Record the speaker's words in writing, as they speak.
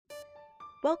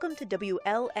Welcome to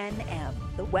WLNM,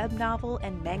 the web novel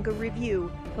and manga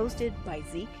review, hosted by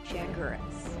Zeke Changuris.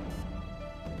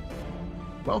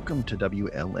 Welcome to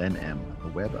WLNM, the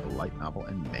web light novel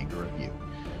and manga review.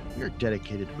 We are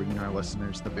dedicated to bringing our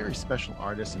listeners the very special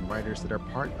artists and writers that are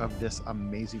part of this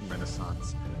amazing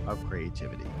renaissance of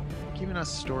creativity, giving us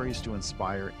stories to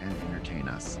inspire and entertain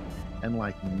us. And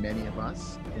like many of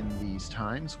us in these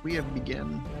times, we have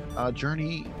begun a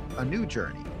new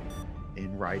journey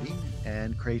in writing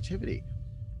and creativity.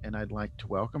 And I'd like to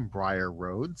welcome Briar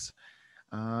Rhodes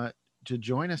to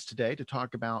join us today to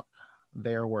talk about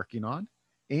they're working on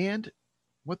and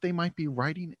what they might be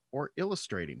writing or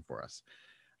illustrating for us.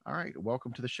 All right,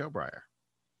 welcome to the show, Briar.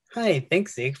 Hi,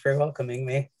 thanks, Zeke, for welcoming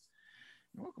me.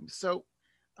 You're welcome. So,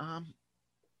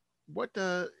 what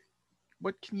can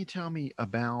you tell me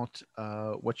about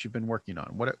what you've been working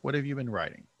on? What have you been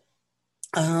writing?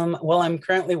 Well, I'm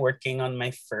currently working on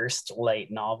my first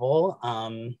light novel.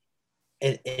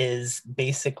 It is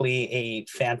basically a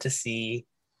fantasy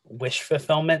wish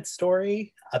fulfillment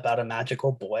story about a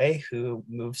magical boy who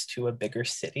moves to a bigger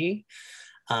city.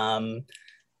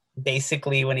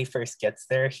 Basically, when he first gets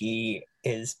there, he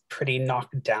is pretty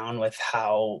knocked down with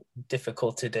how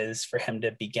difficult it is for him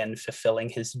to begin fulfilling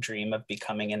his dream of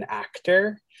becoming an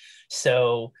actor.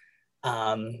 So,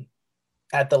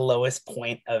 at the lowest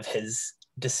point of his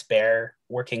despair,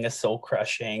 working a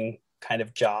soul-crushing kind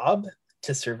of job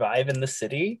to survive in the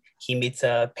city, he meets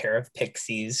a pair of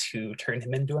pixies who turn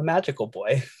him into a magical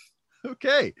boy.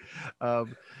 Okay.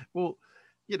 Well,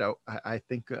 I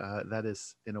think that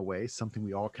is, in a way, something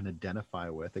we all can identify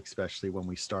with, especially when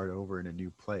we start over in a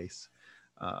new place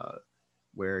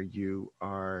where you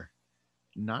are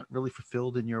not really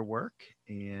fulfilled in your work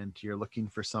and you're looking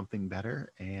for something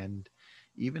better. And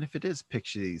even if it is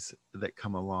pixies that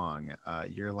come along,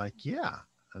 you're like, yeah,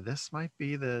 this might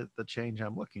be the change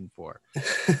I'm looking for.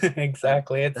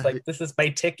 Exactly. It's like, this is my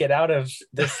ticket out of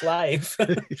this life.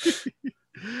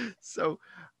 So,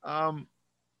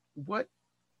 what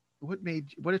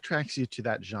attracts you to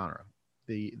that genre,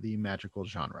 the magical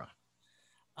genre?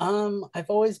 I've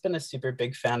always been a super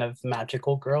big fan of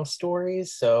magical girl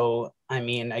stories. So, I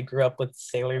mean, I grew up with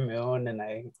Sailor Moon and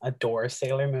I adore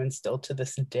Sailor Moon still to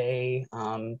this day.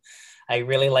 I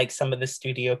really like some of the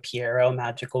Studio Pierrot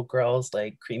magical girls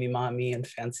like Creamy Mommy and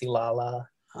Fancy Lala.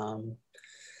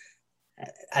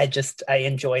 I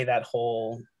enjoy that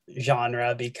whole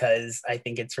genre because I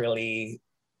think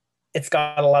it's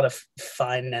got a lot of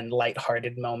fun and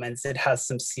lighthearted moments. It has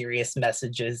some serious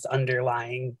messages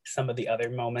underlying some of the other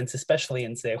moments, especially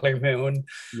in Sailor Moon.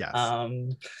 Yes.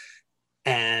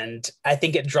 And I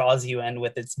think it draws you in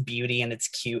with its beauty and its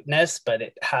cuteness, but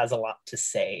it has a lot to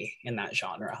say in that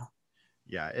genre.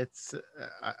 Yeah, it's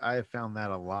I have found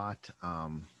that a lot,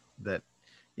 that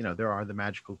there are the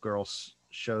magical girls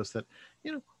shows that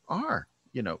are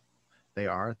they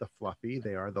are the fluffy,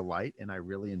 they are the light, and I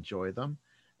really enjoy them.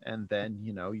 And then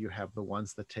you have the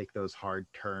ones that take those hard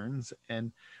turns,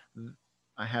 and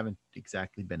I haven't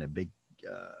exactly been a big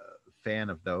fan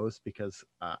of those because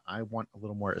I want a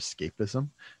little more escapism.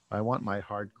 If I want my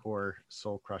hardcore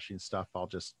soul crushing stuff, I'll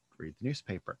just read the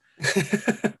newspaper.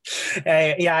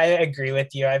 Yeah, I agree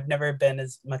with you. I've never been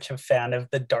as much a fan of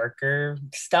the darker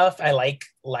stuff. I like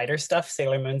lighter stuff.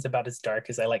 Sailor Moon's about as dark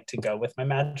as I like to go with my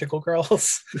magical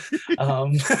girls.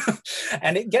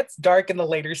 And it gets dark in the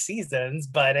later seasons,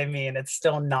 but I mean, it's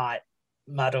still not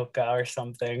Madoka or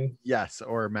something. Yes,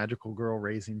 or Magical Girl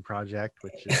Raising Project,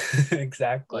 which is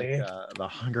exactly like the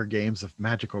Hunger Games of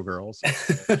magical girls.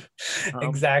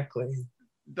 Exactly.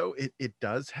 Though it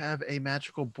does have a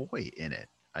magical boy in it,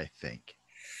 I think.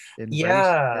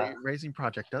 Raising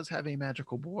Project does have a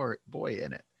magical boy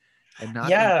in it, and not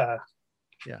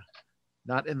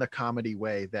not in the comedy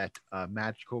way that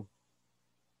magical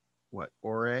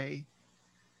Ore.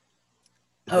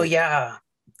 Oh yeah,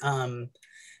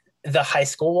 the high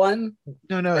school one.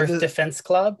 No, Earth Defense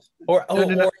Club, or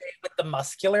with the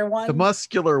muscular one. The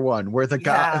muscular one, where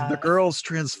the girls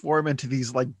transform into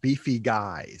these like beefy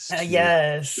guys.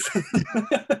 Yes.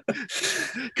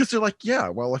 Because they're like, yeah,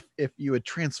 well, if you had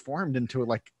transformed into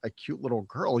like a cute little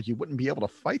girl, you wouldn't be able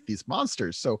to fight these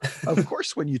monsters. So of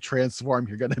course, when you transform,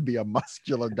 you're going to be a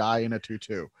muscular guy in a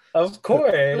tutu. Of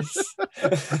course.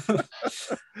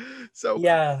 So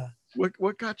yeah,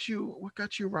 what got you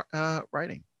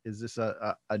writing? Is this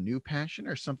a new passion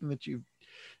or something that you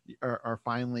are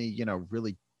finally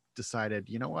really decided,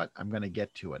 what, I'm going to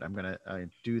get to it, I'm going to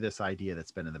do this idea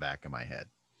that's been in the back of my head?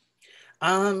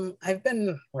 I've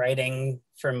been writing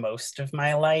for most of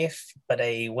my life, but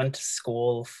I went to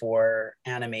school for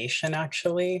animation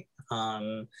actually.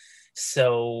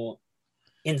 So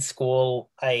in school,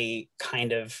 I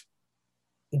kind of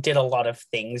did a lot of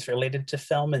things related to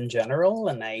film in general,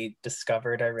 and I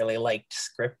discovered I really liked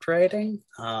script writing.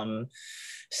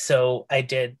 So I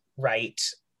did write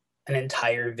an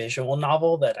entire visual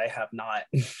novel that I have not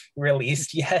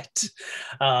released yet.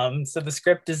 So the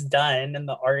script is done and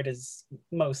the art is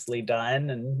mostly done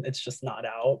and it's just not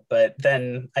out. But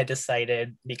then I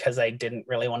decided, because I didn't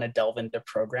really want to delve into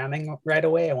programming right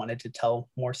away, I wanted to tell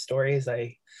more stories.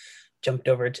 I jumped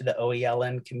over to the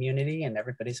OELN community and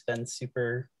everybody's been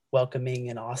super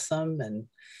welcoming and awesome.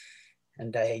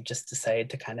 And I just decided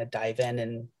to kind of dive in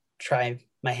and try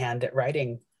my hand at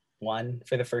writing one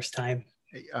for the first time.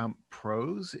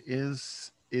 Prose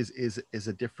is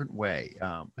a different way,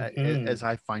 as Mm-hmm.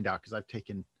 I find out, because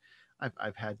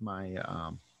I've had my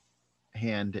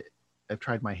hand, I've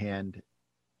tried my hand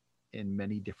in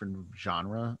many different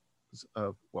genres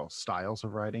of, well, styles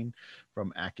of writing,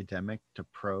 from academic to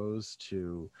prose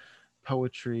to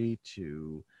poetry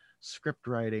to script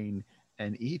writing,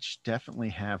 and each definitely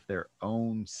have their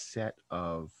own set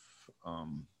of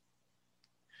um,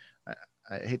 I,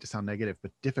 I hate to sound negative,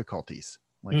 but difficulties.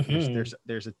 Like Mm-hmm.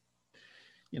 there's a,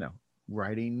 you know,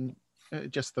 writing,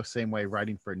 just the same way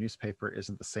writing for a newspaper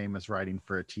isn't the same as writing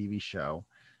for a TV show.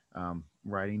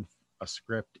 Writing a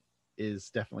script is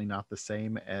definitely not the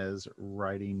same as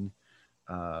writing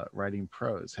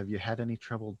prose. Have you had any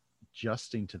trouble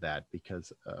adjusting to that?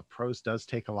 Because prose does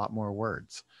take a lot more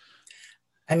words.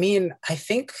 I mean, I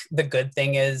think the good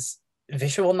thing is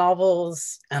visual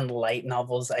novels and light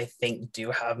novels, I think,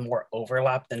 do have more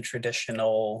overlap than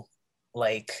traditional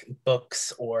like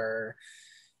books or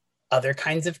other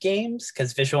kinds of games,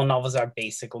 because visual novels are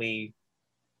basically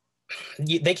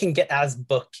they can get as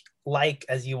book like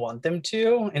as you want them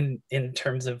to in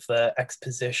terms of the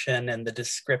exposition and the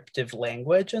descriptive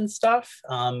language and stuff.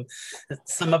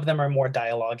 Some of them are more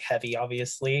dialogue heavy,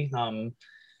 obviously,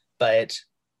 but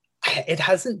it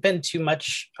hasn't been too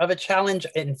much of a challenge.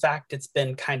 In fact, it's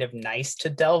been kind of nice to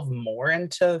delve more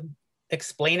into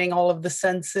explaining all of the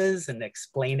senses and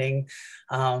explaining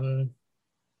kind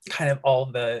of all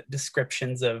the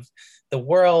descriptions of the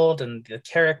world and the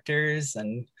characters.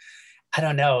 And I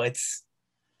don't know, it's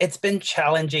been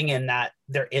challenging in that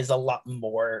there is a lot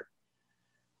more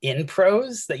in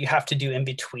prose that you have to do in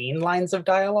between lines of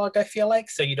dialogue, I feel like,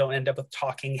 so you don't end up with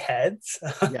talking heads.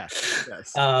 Yes,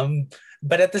 yes. um,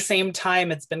 but at the same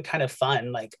time, it's been kind of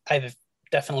fun. Like, I've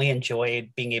definitely enjoyed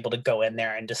being able to go in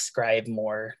there and describe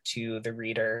more to the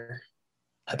reader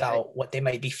I, about what they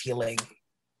might be feeling.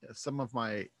 some of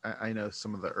my I know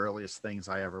some of the earliest things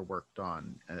I ever worked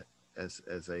on, as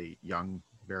a young,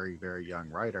 very very young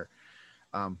writer.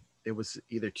 It was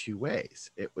either two ways.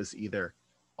 It was either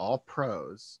all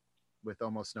prose with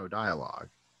almost no dialogue,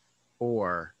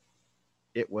 or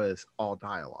it was all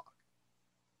dialogue.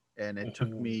 And it took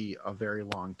Mm-hmm. me a very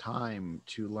long time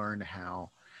to learn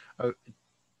how, uh,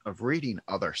 of reading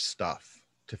other stuff,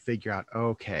 to figure out,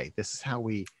 okay, this is how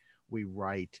we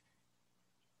write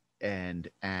and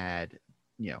add,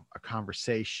 a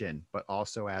conversation, but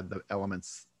also add the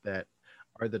elements that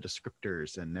are the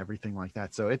descriptors and everything like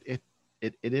that. So it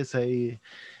is a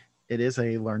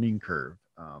learning curve.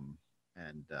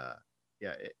 And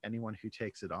yeah, anyone who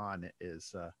takes it on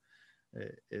is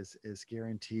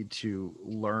guaranteed to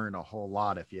learn a whole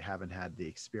lot if you haven't had the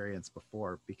experience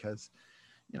before, because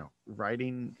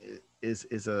writing is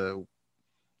a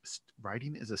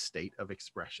state of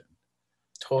expression. And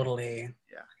Totally.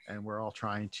 yeah, and we're all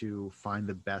trying to find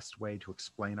the best way to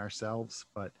explain ourselves,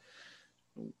 but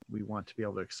we want to be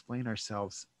able to explain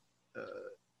ourselves uh,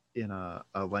 in a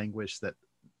language that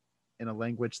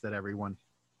everyone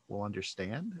will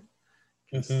understand.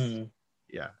 Because Mm-hmm.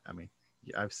 yeah, I mean,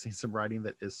 I've seen some writing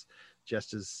that is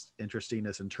just as interesting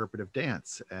as interpretive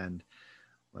dance, and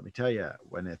let me tell you,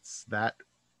 when it's that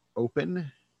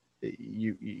open,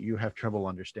 you have trouble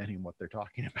understanding what they're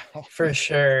talking about. For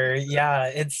sure.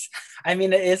 Yeah. I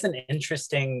mean, it is an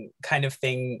interesting kind of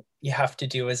thing you have to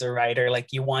do as a writer. Like,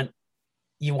 you want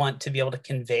to be able to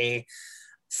convey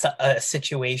a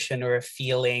situation or a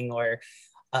feeling or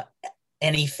uh,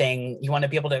 anything. You want to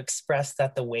be able to express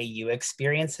that the way you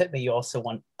experience it, but you also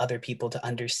want other people to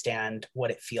understand what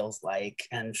it feels like.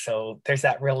 And so there's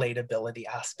that relatability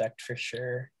aspect for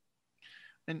sure.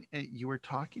 And you were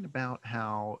talking about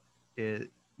how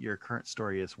your current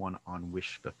story is one on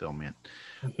wish fulfillment.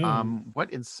 Mhm.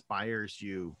 What inspires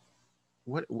you?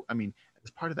 What I mean, as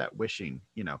part of that wishing,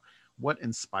 what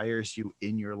inspires you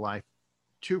in your life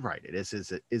to write it?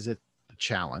 Is it a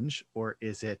challenge, or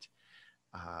is it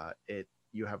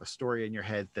you have a story in your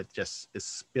head that just is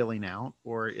spilling out,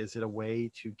 or is it a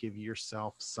way to give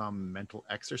yourself some mental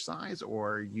exercise,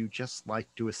 or you just like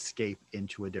to escape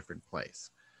into a different place?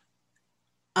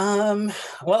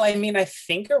 Well, I mean, I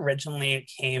think originally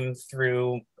it came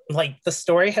through, like, the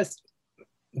story has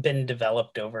been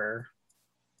developed over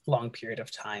a long period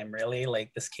of time, really.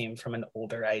 Like, this came from an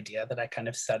older idea that I kind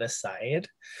of set aside.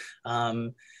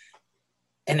 Um,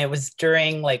 and it was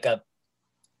during like a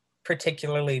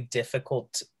particularly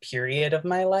difficult period of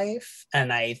my life,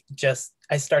 and I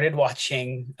started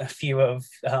watching a few of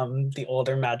the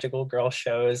older magical girl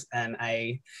shows, and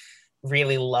I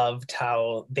really loved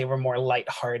how they were more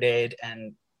lighthearted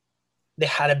and they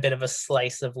had a bit of a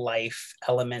slice of life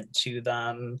element to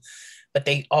them, but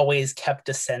they always kept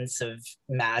a sense of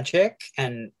magic,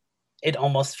 and it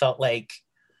almost felt like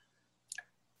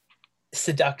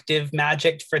seductive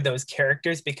magic for those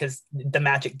characters because the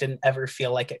magic didn't ever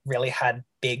feel like it really had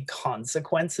big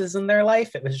consequences in their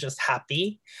life. It was just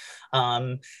happy.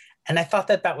 Um, and I thought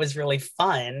that that was really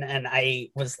fun. And I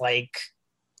was like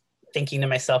thinking to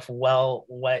myself, well,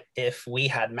 what if we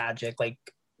had magic? Like,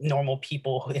 normal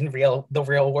people in the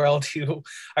real world who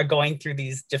are going through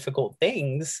these difficult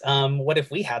things, what if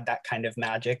we had that kind of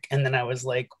magic? And then I was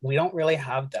like, we don't really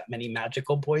have that many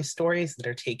magical boy stories that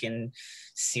are taken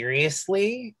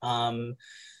seriously, and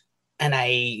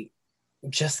I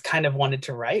just kind of wanted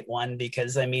to write one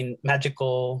because, I mean,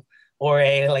 magical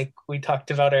Ore, like we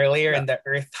talked about earlier, Yeah. in the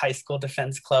Earth High School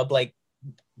Defense Club, like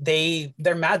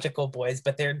they're magical boys,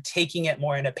 but they're taking it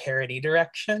more in a parody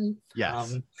direction.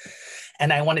 Yes.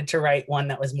 And I wanted to write one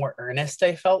that was more earnest,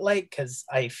 I felt like, because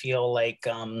I feel like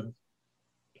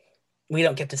we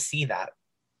don't get to see that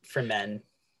for men.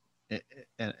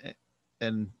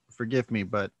 And forgive me,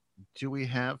 but do we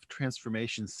have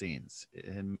transformation scenes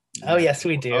in Oh, yes,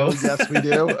 we do. Oh, yes, we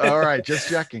do. All right, just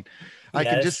checking. I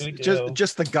can Yes, we do.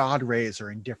 just the god rays are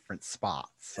in different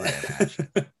spots, I imagine.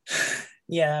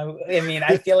 Yeah, I mean,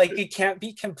 I feel like it can't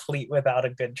be complete without a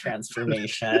good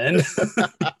transformation.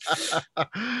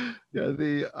 Yeah,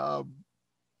 the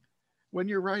when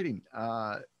you're writing,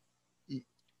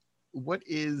 what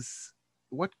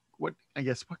I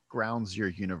guess what grounds your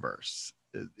universe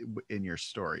in your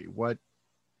story? What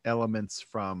elements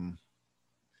from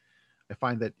I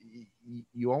find that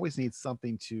you always need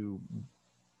something to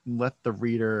let the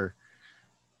reader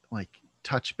like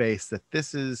touch base that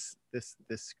this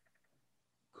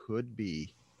could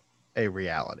be a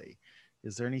reality.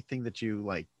 Is there anything that you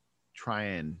like try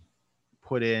and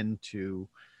put in to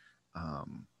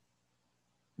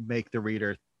make the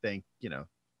reader think,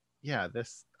 yeah,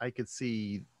 this I could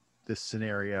see this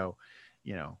scenario,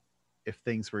 if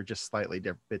things were just slightly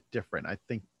bit different. I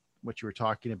think what you were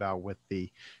talking about with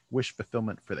the wish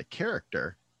fulfillment for the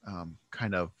character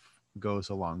kind of goes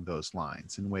along those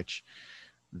lines, in which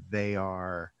they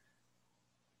are,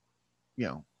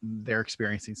 they're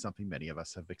experiencing something many of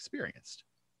us have experienced,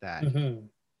 that Mhm.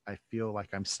 I feel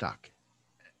like I'm stuck.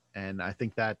 And I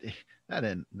think that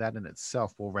in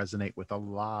itself will resonate with a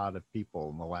lot of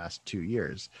people in the last 2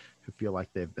 years who feel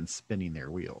like they've been spinning their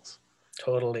wheels.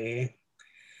 Totally.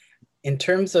 In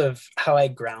terms of how I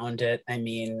ground it, I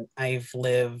mean, I've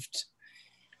lived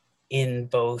in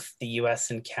both the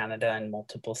US and Canada and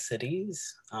multiple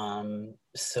cities.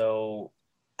 So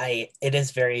it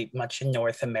is very much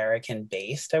North American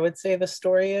based, I would say the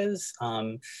story is.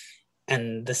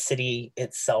 And the city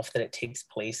itself that it takes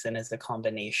place in is a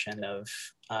combination of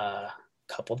a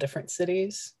couple different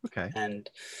cities. Okay. And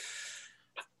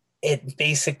it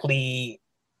basically,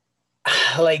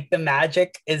 like, the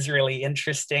magic is really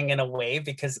interesting in a way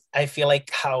because I feel like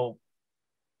how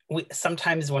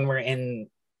sometimes when we're in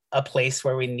a place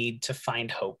where we need to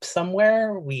find hope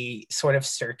somewhere, we sort of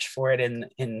search for it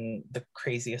in the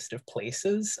craziest of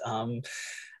places.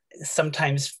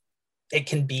 Sometimes it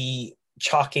can be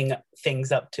chalking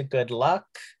things up to good luck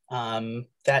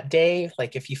that day.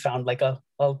 Like if you found like a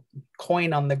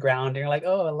coin on the ground and you're like,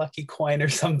 oh, a lucky coin or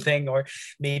something, or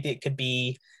maybe it could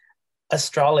be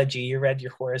astrology. You read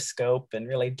your horoscope and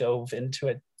really dove into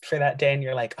it for that day and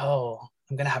you're like, oh,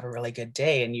 I'm going to have a really good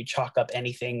day. And you chalk up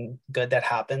anything good that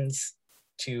happens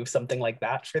to something like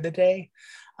that for the day.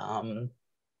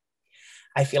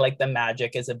 I feel like the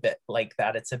magic is a bit like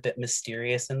that. It's a bit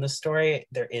mysterious in the story.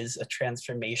 There is a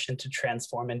transformation to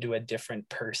transform into a different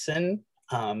person.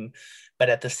 But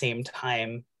at the same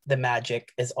time, the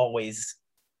magic is always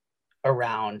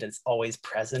around, it's always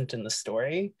present in the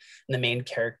story. And the main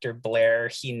character, Blair,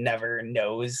 he never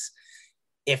knows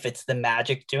if it's the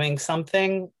magic doing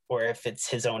something or if it's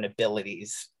his own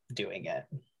abilities doing it.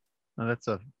 Well, that's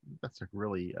a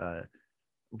really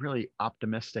really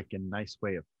optimistic and nice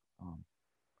way of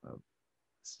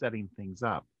setting things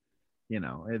up,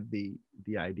 the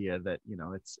idea that,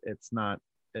 it's not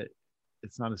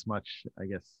as much, I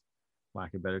guess,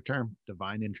 lack of a better term,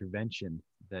 divine intervention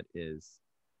that is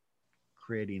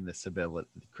creating this ability,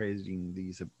 creating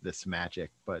this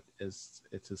magic, but it's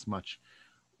as much,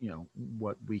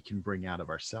 what we can bring out of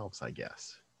ourselves, I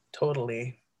guess.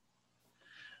 Totally.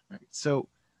 All right. So,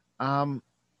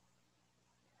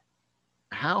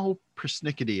 how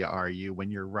persnickety are you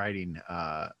when you're writing?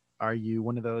 Are you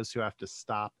one of those who have to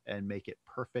stop and make it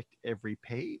perfect every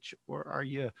page, or are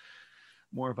you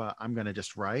more of a, I'm going to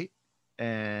just write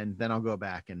and then I'll go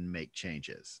back and make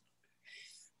changes?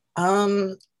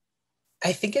 I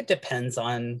think it depends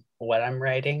on what I'm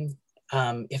writing.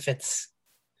 If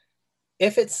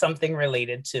it's something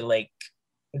related to like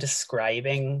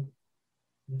describing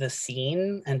the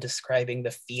scene and describing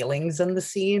the feelings in the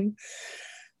scene,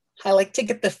 I like to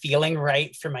get the feeling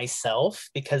right for myself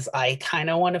because I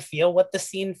kind of want to feel what the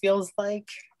scene feels like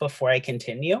before I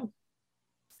continue.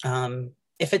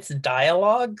 If it's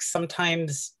dialogue,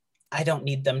 sometimes I don't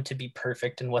need them to be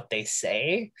perfect in what they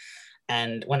say.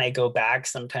 And when I go back,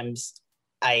 sometimes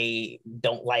I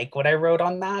don't like what I wrote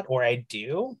on that, or I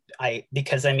do.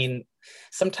 Because I mean,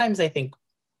 sometimes I think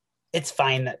it's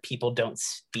fine that people don't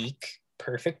speak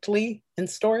perfectly in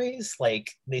stories.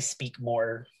 Like they speak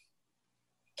more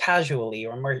casually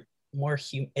or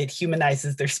it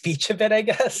humanizes their speech a bit, I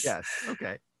guess. Yes.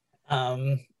 Okay.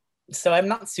 So I'm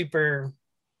not super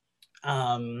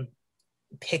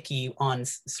picky on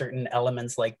certain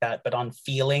elements like that, but on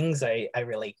feelings, I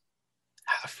really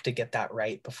have to get that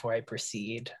right before I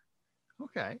proceed.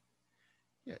 Okay.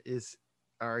 Yeah.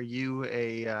 Are you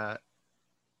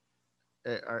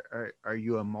are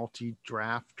you a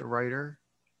multi-draft writer?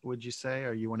 Would you say?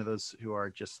 Are you one of those who are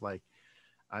just like,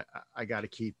 I got to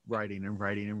keep writing and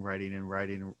writing and writing and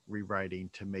writing and rewriting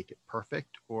to make it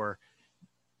perfect? Or,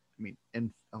 I mean,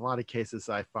 in a lot of cases,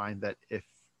 I find that if,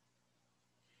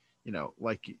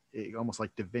 like almost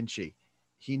like Da Vinci,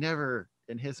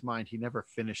 in his mind, he never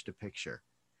finished a picture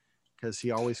because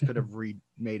he always could have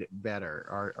made it better.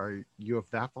 Are you of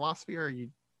that philosophy, or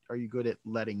are you good at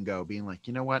letting go, being like,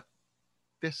 you know what,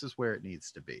 this is where it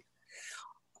needs to be?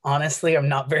 Honestly, I'm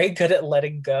not very good at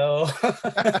letting go.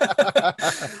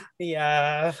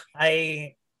 Yeah,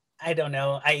 I don't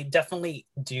know. I definitely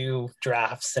do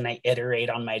drafts and I iterate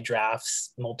on my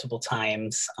drafts multiple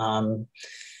times. I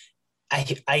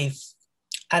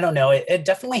don't know. It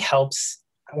definitely helps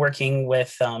working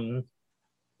with an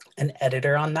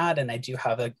editor on that, and I do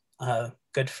have a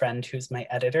good friend who's my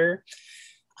editor.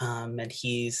 And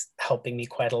he's helping me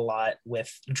quite a lot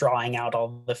with drawing out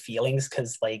all the feelings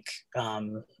because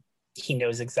he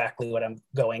knows exactly what I'm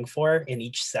going for in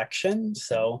each section.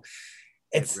 So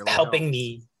it's really helping helps.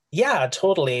 me. Yeah,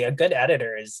 totally. A good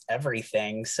editor is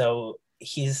everything. So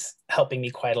he's helping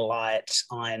me quite a lot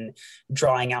on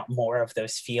drawing out more of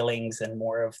those feelings and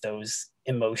more of those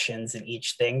emotions in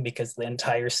each thing because the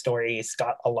entire story has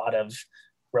got a lot of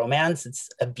romance. It's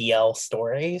a BL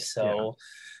story. So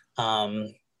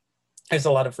there's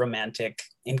a lot of romantic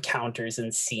encounters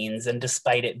and scenes. And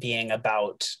despite it being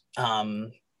about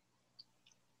the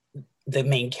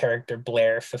main character,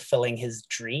 Blair, fulfilling his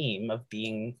dream of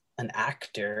being an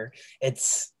actor,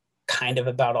 it's kind of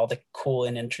about all the cool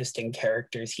and interesting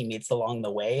characters he meets along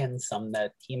the way and some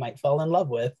that he might fall in love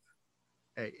with.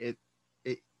 It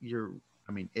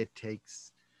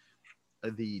takes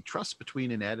the trust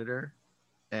between an editor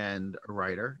and a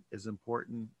writer is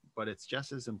important, but it's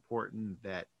just as important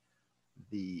that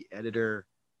the editor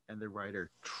and the writer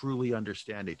truly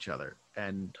understand each other.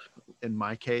 And in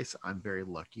my case, I'm very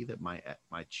lucky that my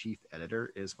chief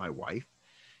editor is my wife,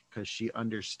 because she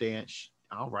understands.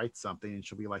 I'll write something and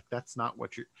she'll be like, that's not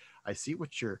what I see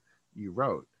what you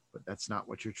wrote, but that's not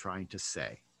what you're trying to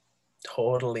say.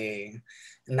 Totally.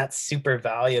 And that's super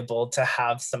valuable to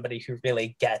have somebody who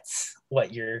really gets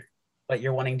what you're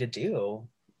wanting to do.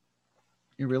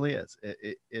 It really is.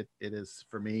 It is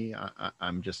for me.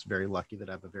 I'm just very lucky that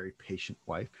I have a very patient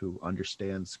wife who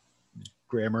understands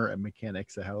grammar and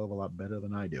mechanics a hell of a lot better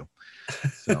than I do.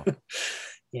 So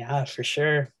yeah, for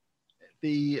sure.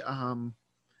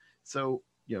 So,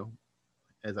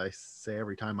 as I say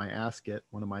every time I ask it,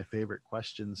 one of my favorite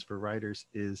questions for writers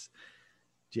is,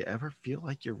 do you ever feel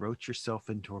like you wrote yourself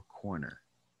into a corner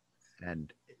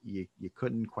and you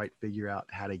couldn't quite figure out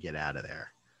how to get out of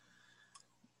there?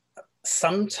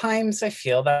 Sometimes I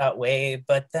feel that way,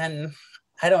 but then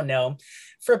I don't know,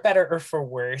 for better or for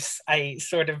worse, I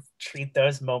sort of treat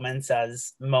those moments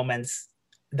as moments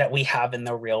that we have in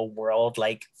the real world.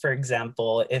 Like, for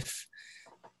example, if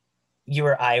you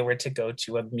or I were to go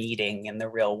to a meeting in the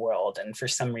real world and for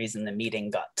some reason the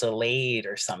meeting got delayed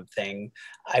or something,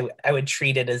 I would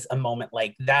treat it as a moment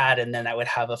like that. And then I would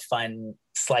have a fun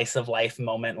slice of life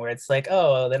moment where it's like,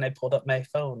 oh, then I pulled up my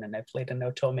phone and I played an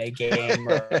Otome game,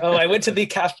 or, oh, I went to the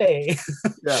cafe,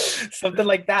 Yeah. something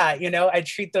like that. I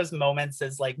treat those moments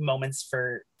as like moments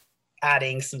for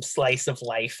adding some slice of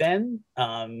life in.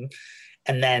 And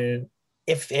then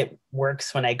if it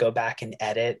works when I go back and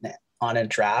edit on a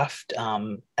draft,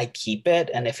 I keep it.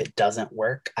 And if it doesn't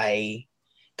work, I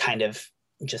kind of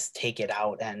just take it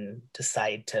out and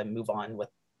decide to move on with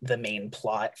the main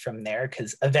plot from there,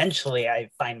 because eventually I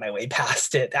find my way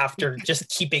past it after just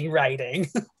keeping writing.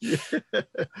 Yeah.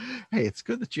 Hey, it's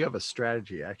good that you have a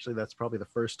strategy. Actually, that's probably the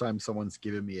first time someone's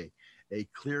given me a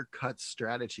clear-cut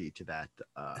strategy to that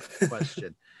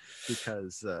question,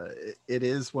 because it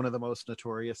is one of the most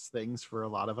notorious things for a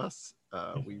lot of us.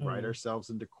 We write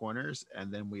ourselves into corners,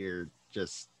 and then we're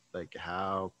just like,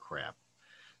 how crap.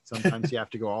 Sometimes you have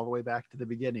to go all the way back to the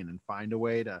beginning and find a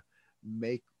way to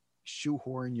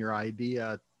shoehorn your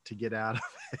idea to get out of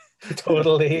it.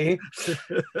 Totally.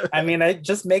 I mean, I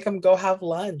just make them go have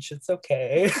lunch. It's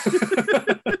okay.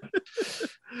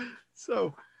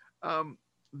 So,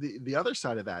 the other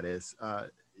side of that is,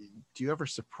 do you ever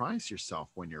surprise yourself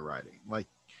when you're writing? Like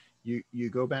you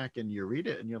go back and you read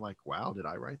it and you're like, wow, did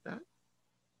I write that?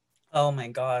 Oh my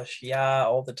gosh, yeah,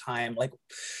 all the time. Like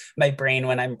my brain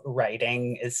when I'm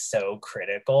writing is so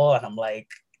critical, and I'm like,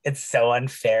 it's so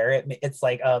unfair. It's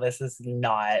like, oh, this is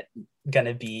not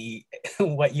gonna be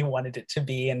what you wanted it to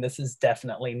be, and this is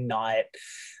definitely not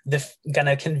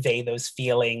gonna convey those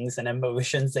feelings and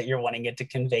emotions that you're wanting it to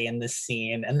convey in this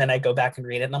scene. And then I go back and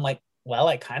read it, and I'm like, well,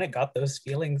 I kind of got those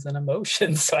feelings and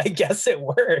emotions, so I guess it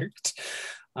worked.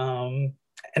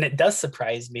 And it does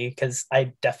surprise me because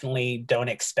I definitely don't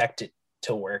expect it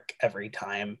to work every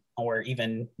time, or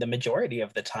even the majority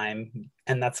of the time.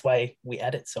 And that's why we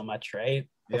edit so much, right?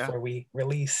 Before we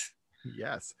release.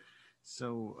 Yes.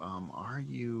 So are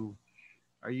you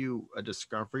a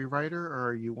discovery writer, or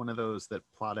are you one of those that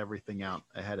plot everything out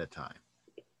ahead of time?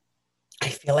 I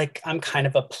feel like I'm kind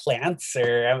of a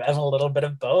plantser. I'm a little bit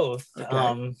of both.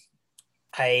 Okay.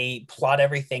 I plot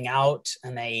everything out,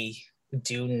 and I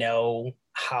do know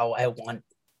how I want,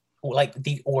 like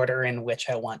the order in which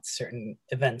I want certain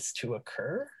events to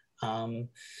occur.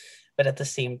 But at the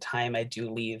same time, I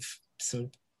do leave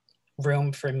some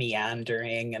room for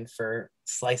meandering and for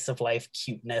slice of life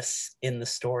cuteness in the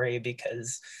story,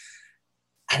 because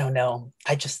I don't know,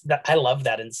 I love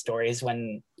that in stories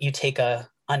when you take a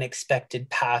unexpected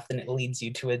path and it leads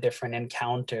you to a different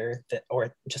encounter, that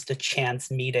or just a chance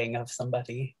meeting of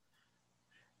somebody.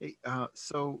 Hey,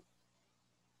 so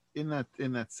in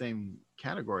that same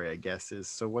category, I guess, is,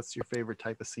 so what's your favorite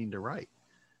type of scene to write?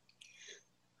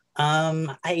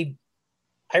 I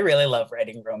really love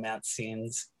writing romance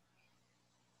scenes.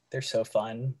 They're so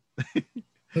fun.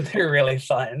 They're really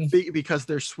fun. Because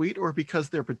they're sweet, or because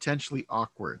they're potentially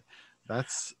awkward?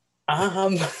 That's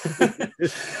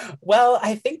well,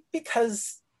 I think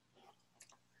because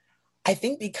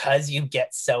you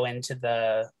get so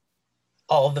into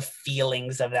all the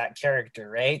feelings of that character,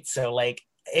 right? So like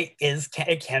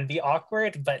it can be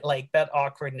awkward, but like that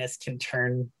awkwardness can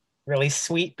turn really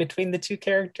sweet between the two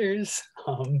characters.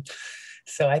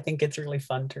 So I think it's really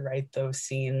fun to write those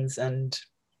scenes, and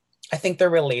I think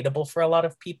they're relatable for a lot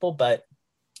of people. But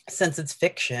since it's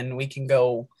fiction, we can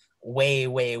go way,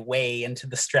 way, way into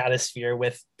the stratosphere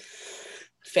with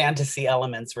fantasy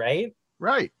elements, right?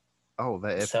 right.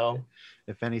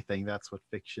 If anything, that's what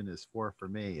fiction is for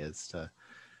me, is to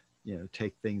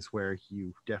take things where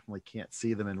you definitely can't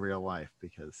see them in real life,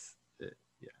 because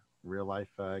real life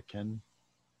can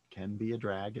be a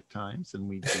drag at times, and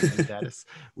we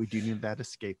do need that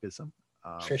escapism.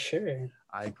 For sure.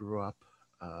 I grew up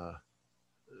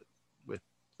with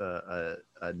a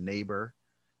neighbor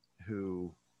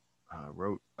who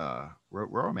wrote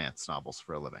romance novels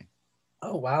for a living.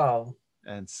 Oh wow.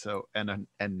 And so and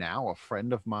now a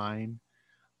friend of mine,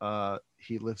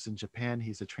 he lives in Japan.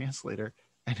 He's a translator,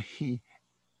 and he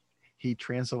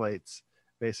translates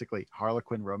basically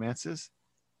Harlequin romances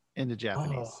into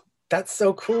Japanese. Oh, that's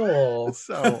so cool.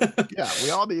 So yeah,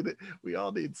 we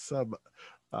all need some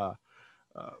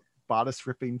bodice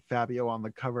ripping Fabio on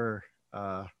the cover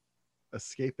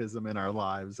escapism in our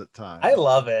lives at times. I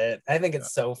love it. I think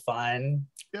it's so fun.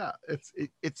 Yeah, it's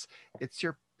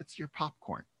your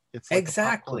popcorn. It's like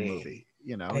exactly a popcorn movie.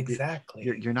 Exactly.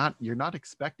 You're not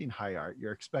expecting high art.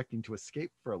 You're expecting to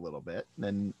escape for a little bit,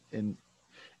 and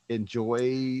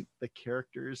enjoy the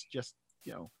characters. Just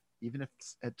even if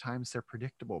at times they're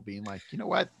predictable, being like, you know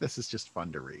what, this is just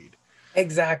fun to read.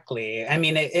 Exactly. I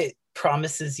mean, it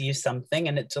promises you something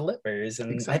and it delivers, and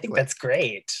I think Exactly. that's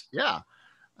great. Yeah.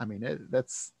 I mean,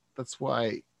 that's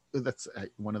why that's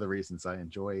one of the reasons I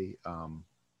enjoy.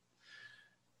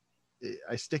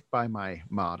 I stick by my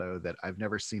motto that I've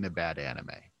never seen a bad anime.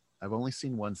 I've only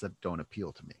seen ones that don't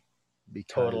appeal to me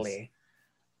because Totally.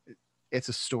 it's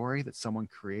a story that someone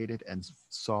created and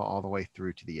saw all the way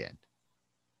through to the end.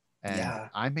 And Yeah.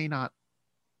 I may not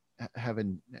have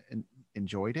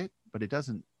enjoyed it, but it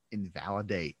doesn't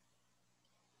invalidate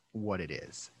what it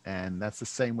is. And that's the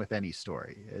same with any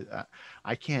story.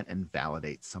 I can't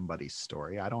invalidate somebody's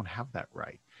story. I don't have that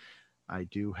right. I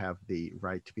do have the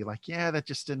right to be like, yeah, that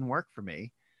just didn't work for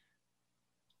me.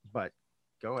 But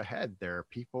go ahead. There are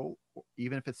people,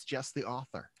 even if it's just the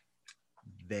author,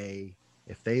 they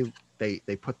if they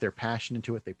put their passion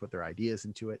into it, they put their ideas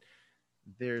into it.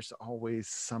 There's always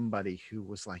somebody who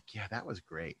was like, yeah, that was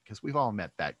great. Because we've all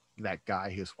met that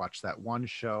guy who's watched that one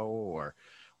show or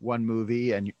one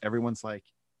movie, and everyone's like,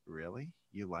 really?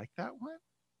 You like that one?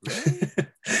 Really?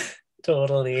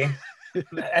 Totally.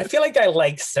 I feel like I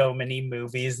like so many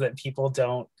movies that people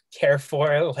don't care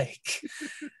for, like,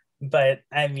 but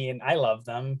I mean, I love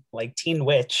them. Like Teen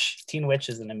Witch. Teen Witch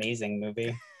is an amazing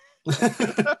movie.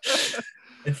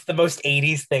 It's the most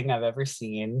 80s thing I've ever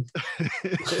seen.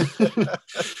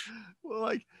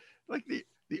 Well, like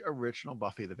the original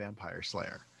Buffy the Vampire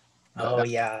Slayer. Oh That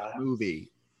yeah.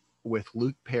 movie with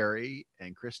Luke Perry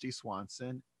and Christy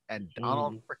Swanson and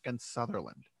Donald frickin'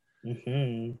 Sutherland.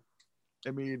 Mm-hmm.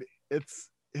 I mean, it's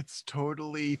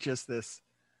totally just this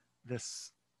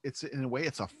it's in a way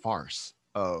it's a farce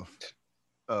of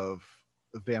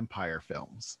vampire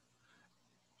films.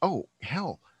 Oh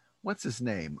hell, what's his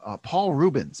name? Paul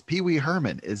Rubens, Pee Wee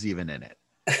Herman is even in it.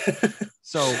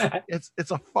 So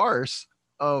it's a farce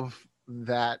of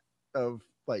that of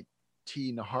like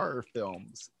teen horror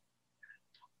films.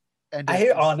 And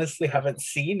I honestly haven't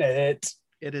seen it.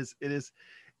 It is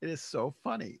so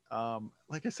funny.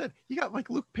 Like I said, you got like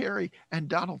Luke Perry and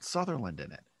Donald Sutherland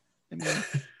in it. I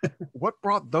mean, what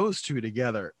brought those two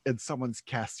together in someone's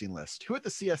casting list? Who at the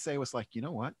CSA was like, you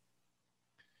know what?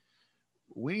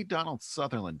 We need Donald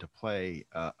Sutherland to play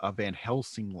a Van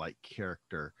Helsing-like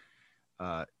character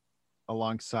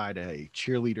alongside a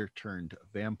cheerleader turned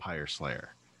vampire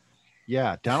slayer.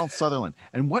 Yeah, Donald Sutherland.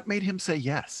 And what made him say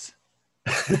yes?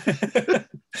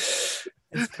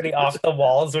 It's pretty off the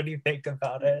walls when you think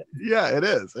about it. Yeah, it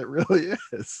is. It really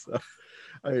is.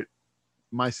 So,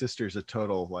 my sister's a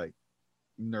total like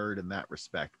nerd in that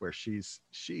respect, where she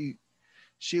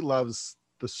loves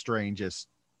the strangest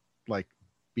like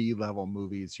B-level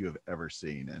movies you have ever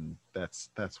seen, and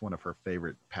that's one of her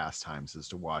favorite pastimes, is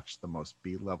to watch the most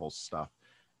B-level stuff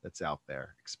that's out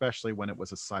there, especially when it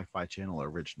was a Sci-Fi Channel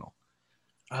original.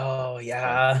 Oh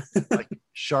yeah. Like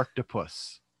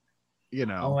Sharktopus, you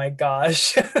know. Oh my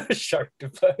gosh.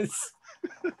 Sharktopus.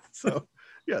 So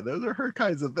yeah, those are her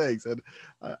kinds of things. And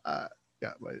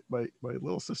yeah, my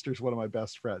little sister's one of my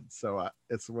best friends, so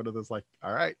it's one of those like,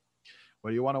 all right,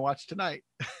 what do you want to watch tonight?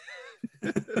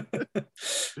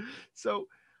 So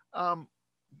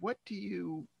what do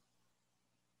you,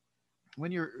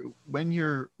 when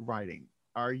you're writing,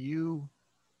 are you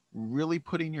really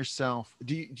putting yourself,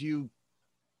 do you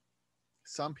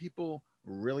some people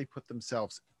really put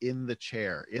themselves in the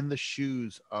chair, in the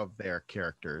shoes of their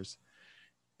characters,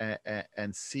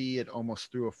 and see it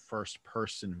almost through a first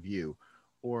person view?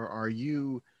 Or are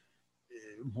you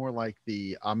more like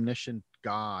the omniscient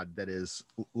God that is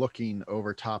looking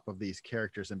over top of these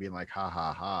characters and being like, ha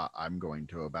ha ha, I'm going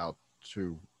to about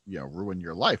to, ruin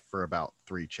your life for about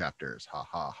 3 chapters, ha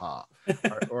ha ha?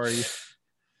 Or are you,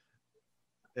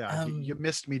 yeah, you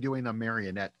missed me doing a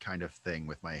marionette kind of thing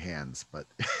with my hands, but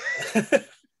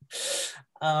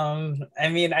I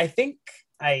mean, I think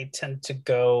I tend to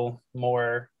go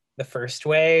more the first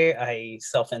way. I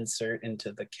self-insert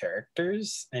into the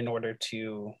characters in order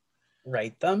to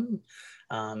write them.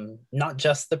 Not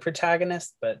just the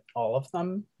protagonist, but all of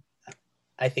them.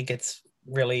 I think it's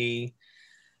really,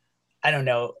 I don't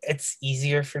know, it's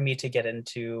easier for me to get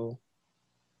into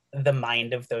the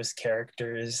mind of those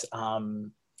characters,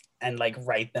 and like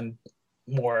write them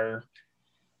more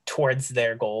towards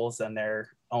their goals and their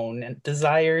own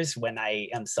desires when I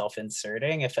am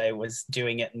self-inserting. If I was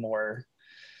doing it more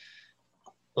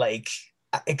like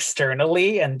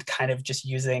externally and kind of just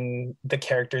using the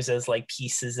characters as like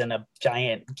pieces in a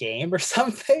giant game or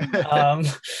something,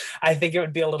 I think it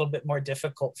would be a little bit more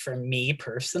difficult for me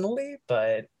personally.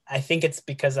 But I think it's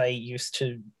because I used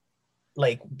to,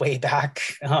 like way back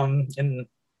in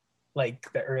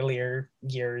like the earlier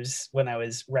years when I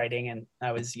was writing and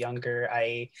I was younger,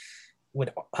 I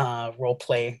would role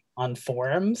play on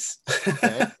forums.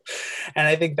 Okay. And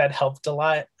I think that helped a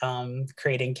lot,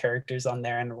 creating characters on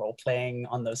there and role playing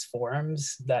on those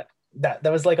forums. That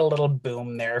was like a little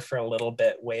boom there for a little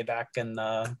bit way back in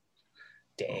the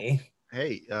day.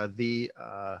 Hey,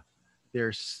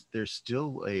 there's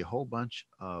still a whole bunch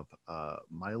of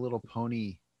My Little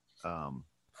Pony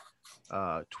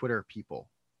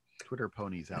Twitter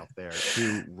ponies out there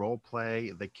who role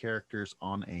play the characters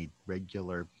on a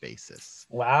regular basis.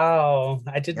 Wow,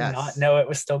 I did not know it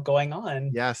was still going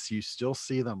on. Yes, you still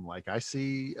see them. Like I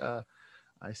see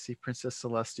Princess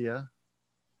Celestia.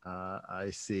 I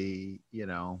see,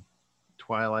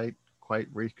 Twilight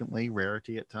quite frequently,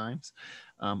 Rarity at times,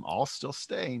 all still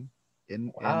staying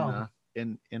in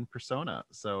Persona.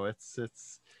 So it's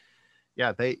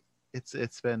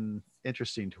been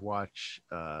interesting to watch.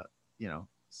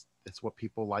 It's what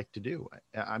people like to do.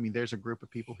 I mean, there's a group of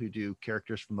people who do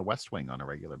characters from the West Wing on a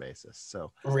regular basis.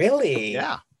 So really,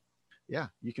 yeah,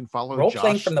 you can follow role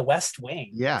playing from the West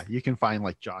Wing. Yeah, you can find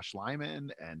like Josh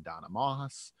Lyman and Donna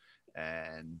Moss,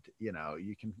 and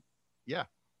you can,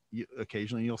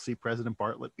 occasionally you'll see President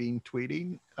Bartlett being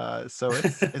tweeting. So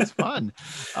it's fun.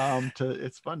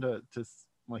 It's fun to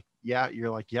like, you're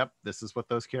like, yep, this is what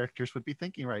those characters would be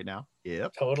thinking right now.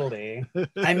 Yep, totally.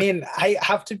 I mean, I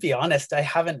have to be honest, I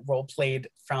haven't role played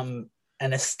from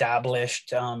an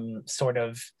established sort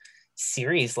of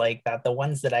series like that. The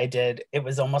ones that I did, it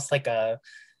was almost like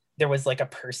there was like a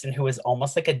person who was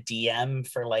almost like a DM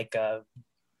for like a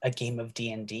game of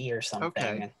D&D or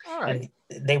something. Okay. All right.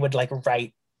 And they would like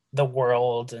write the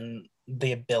world and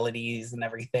the abilities and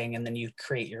everything, and then you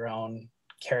create your own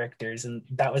characters, and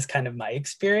that was kind of my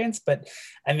experience. But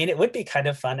I mean, it would be kind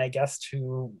of fun, I guess,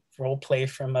 to role play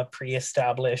from a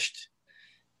pre-established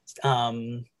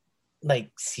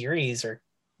like series, or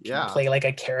play like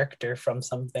a character from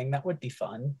something. That would be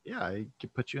fun. Yeah, it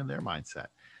could put you in their mindset.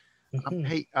 Mm-hmm.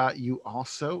 Hey, you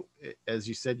also, as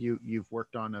you said, you've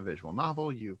worked on a visual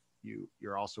novel.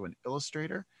 You're also an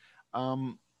illustrator.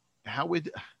 How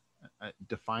would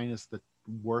define is the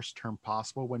worst term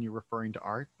possible when you're referring to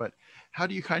art, but how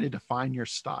do you kind of define your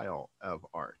style of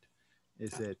art?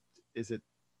 Is it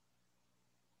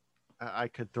I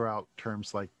could throw out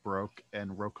terms like Baroque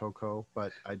and Rococo,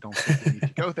 but I don't think we need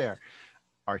to go there.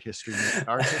 Art history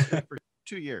for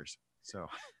 2 years, so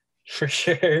for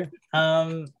sure.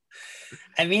 I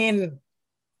mean,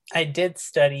 I did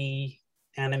study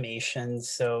animation,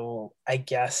 so I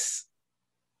guess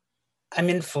I'm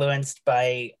influenced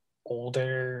by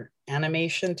older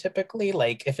animation typically.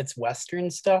 Like if it's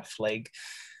Western stuff, like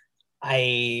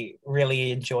I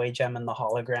really enjoy Gem and the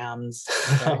Holograms.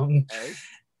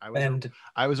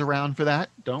 I was around for that.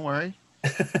 Don't worry.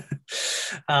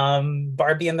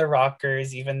 Barbie and the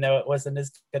Rockers, even though it wasn't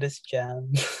as good as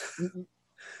Gem.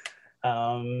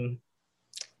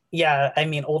 Yeah, I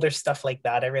mean, older stuff like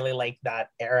that. I really like that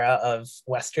era of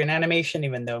Western animation,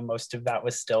 even though most of that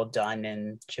was still done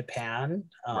in Japan.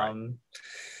 Right.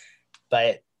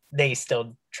 But they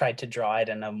still tried to draw it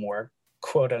in a more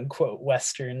quote unquote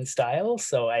Western style.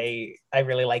 So I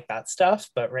really like that stuff.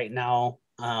 But right now,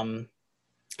 I'm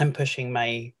pushing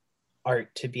my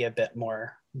art to be a bit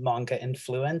more manga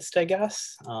influenced, I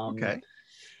guess. Okay.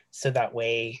 So that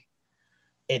way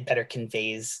it better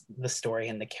conveys the story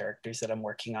and the characters that I'm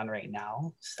working on right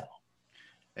now. So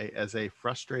as a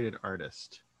frustrated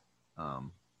artist,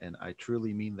 and I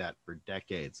truly mean that, for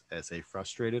decades, as a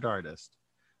frustrated artist,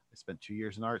 I spent 2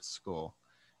 years in art school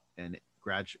and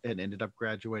ended up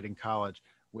graduating college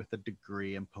with a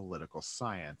degree in political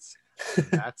science.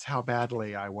 That's how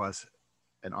badly I was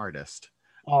an artist.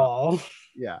 Oh,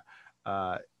 yeah.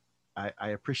 I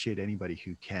appreciate anybody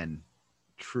who can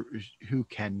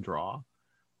draw.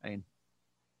 I mean,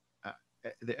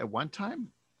 at one time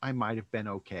I might have been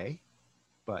okay,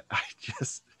 but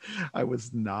that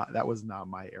was not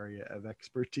my area of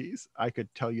expertise. I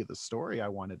could tell you the story I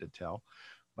wanted to tell,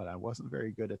 but I wasn't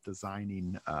very good at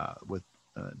designing with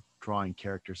drawing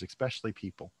characters, especially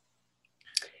people.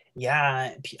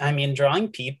 Yeah, I mean, drawing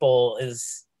people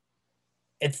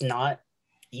it's not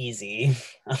easy.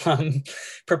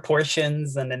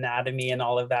 Proportions and anatomy and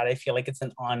all of that, I feel like it's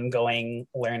an ongoing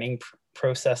learning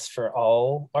process for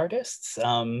all artists.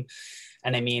 And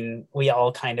I mean, we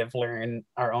all kind of learn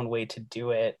our own way to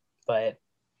do it, but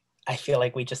I feel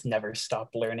like we just never stop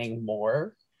learning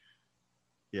more.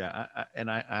 Yeah,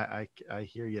 I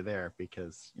hear you there,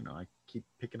 because I keep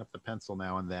picking up the pencil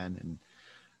now and then, and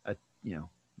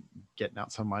getting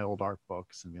out some of my old art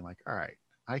books and being like, all right,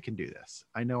 I can do this.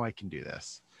 I know I can do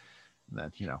this. And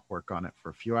then work on it for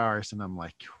a few hours, and I'm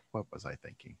like, what was I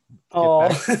thinking?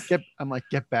 I'm like,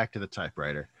 get back to the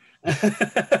typewriter.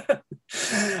 I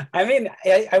mean,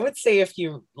 I would say if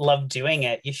you love doing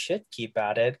it, you should keep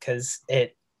at it because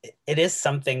it is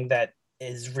something that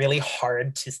is really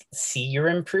hard to see your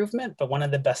improvement. But one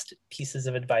of the best pieces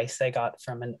of advice I got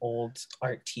from an old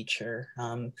art teacher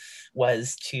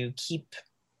was to keep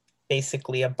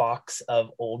basically a box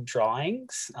of old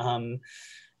drawings and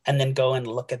then go and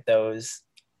look at those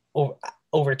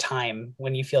over time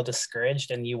when you feel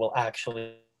discouraged, and you will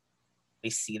actually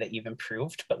see that you've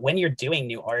improved. But when you're doing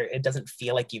new art, it doesn't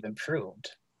feel like you've improved.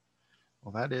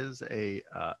 Well, that is a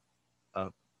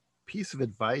piece of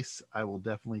advice I will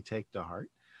definitely take to heart.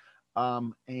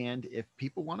 And if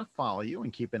people want to follow you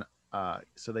and keep an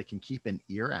so they can keep an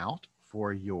ear out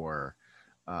for your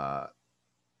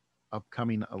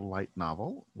upcoming light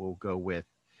novel, we'll go with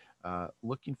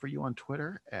looking for you on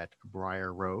Twitter at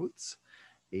Briar Rhodes.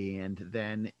 And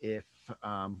then if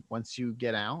once you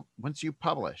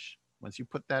publish, once you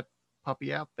put that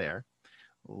puppy out there,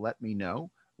 let me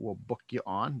know. We'll book you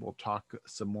on. We'll talk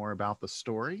some more about the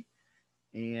story.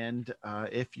 And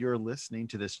if you're listening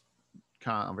to this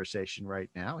conversation right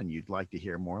now and you'd like to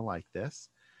hear more like this,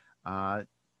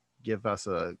 give us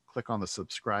a click on the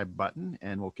subscribe button,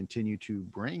 and we'll continue to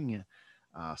bring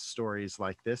stories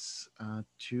like this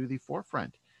to the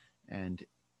forefront. And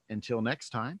until next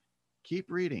time,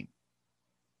 keep reading.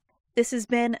 This has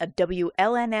been a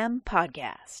WLNM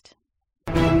podcast.